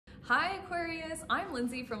Hi Aquarius, I'm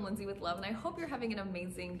Lindsay from Lindsay with Love, and I hope you're having an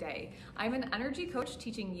amazing day. I'm an energy coach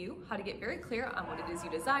teaching you how to get very clear on what it is you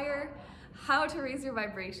desire, how to raise your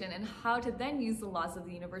vibration, and how to then use the laws of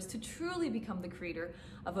the universe to truly become the creator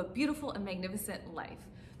of a beautiful and magnificent life.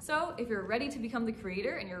 So if you're ready to become the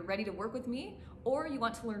creator and you're ready to work with me, or you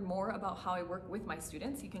want to learn more about how I work with my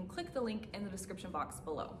students, you can click the link in the description box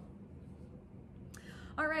below.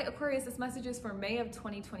 All right, Aquarius, this message is for May of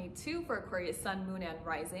 2022 for Aquarius Sun, Moon, and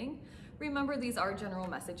Rising. Remember, these are general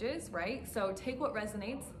messages, right? So take what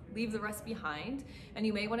resonates, leave the rest behind, and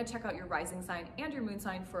you may want to check out your rising sign and your moon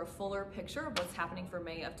sign for a fuller picture of what's happening for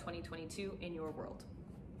May of 2022 in your world.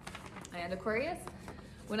 And Aquarius,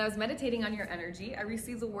 when I was meditating on your energy, I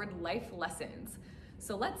received the word life lessons.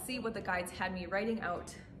 So let's see what the guides had me writing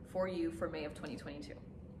out for you for May of 2022.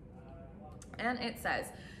 And it says,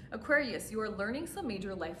 Aquarius, you are learning some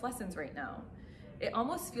major life lessons right now. It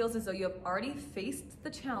almost feels as though you have already faced the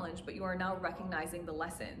challenge, but you are now recognizing the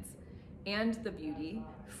lessons and the beauty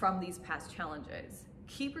from these past challenges.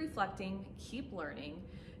 Keep reflecting, keep learning.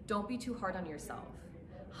 Don't be too hard on yourself.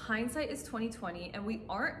 Hindsight is 20/20, and we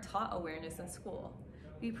aren't taught awareness in school.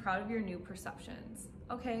 Be proud of your new perceptions.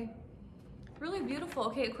 Okay, really beautiful.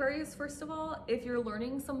 Okay, Aquarius, first of all, if you're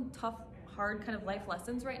learning some tough, hard kind of life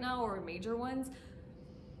lessons right now, or major ones,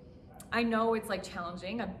 I know it's like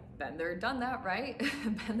challenging. I've been there, done that, right?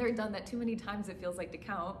 Been there, done that too many times it feels like to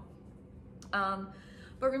count.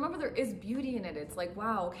 But remember, there is beauty in it. It's like,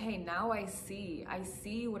 wow, okay, now I see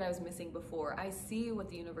what I was missing before. I see what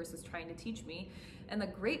the universe is trying to teach me. And the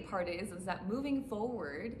great part is that moving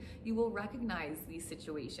forward, you will recognize these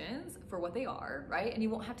situations for what they are, right? And you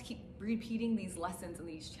won't have to keep repeating these lessons and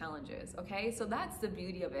these challenges, okay? So that's the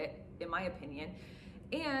beauty of it, in my opinion.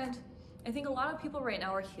 And I think a lot of people right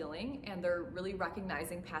now are healing, and they're really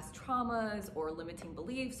recognizing past traumas or limiting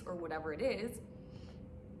beliefs or whatever it is.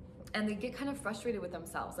 And they get kind of frustrated with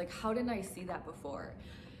themselves. Like, how didn't I see that before?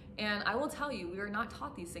 And I will tell you, we are not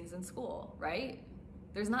taught these things in school, right?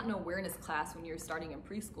 There's not an awareness class when you're starting in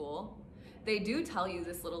preschool. They do tell you,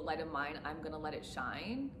 this little light of mine, I'm gonna let it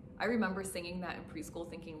shine. I remember singing that in preschool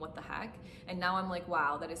thinking, what the heck? And now I'm like,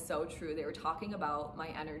 wow, that is so true. They were talking about my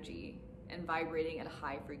energy and vibrating at a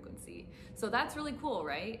high frequency. So that's really cool,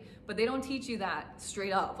 right? But they don't teach you that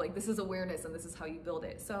straight up. Like, this is awareness and this is how you build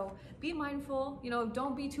it. So be mindful,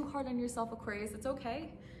 don't be too hard on yourself, Aquarius. It's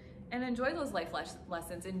okay. And enjoy those life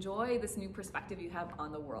lessons. Enjoy this new perspective you have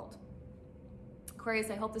on the world. Aquarius,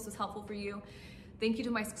 I hope this was helpful for you. Thank you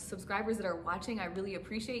to my subscribers that are watching. I really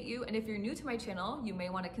appreciate you. And if you're new to my channel, you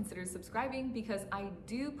may want to consider subscribing, because I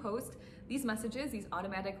do post these messages, these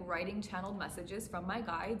automatic writing channeled messages from my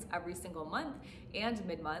guides every single month and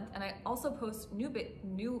mid-month. And I also post new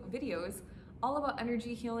videos all about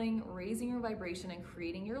energy healing, raising your vibration, and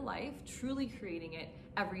creating your life, truly creating it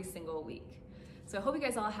every single week. So I hope you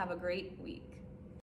guys all have a great week.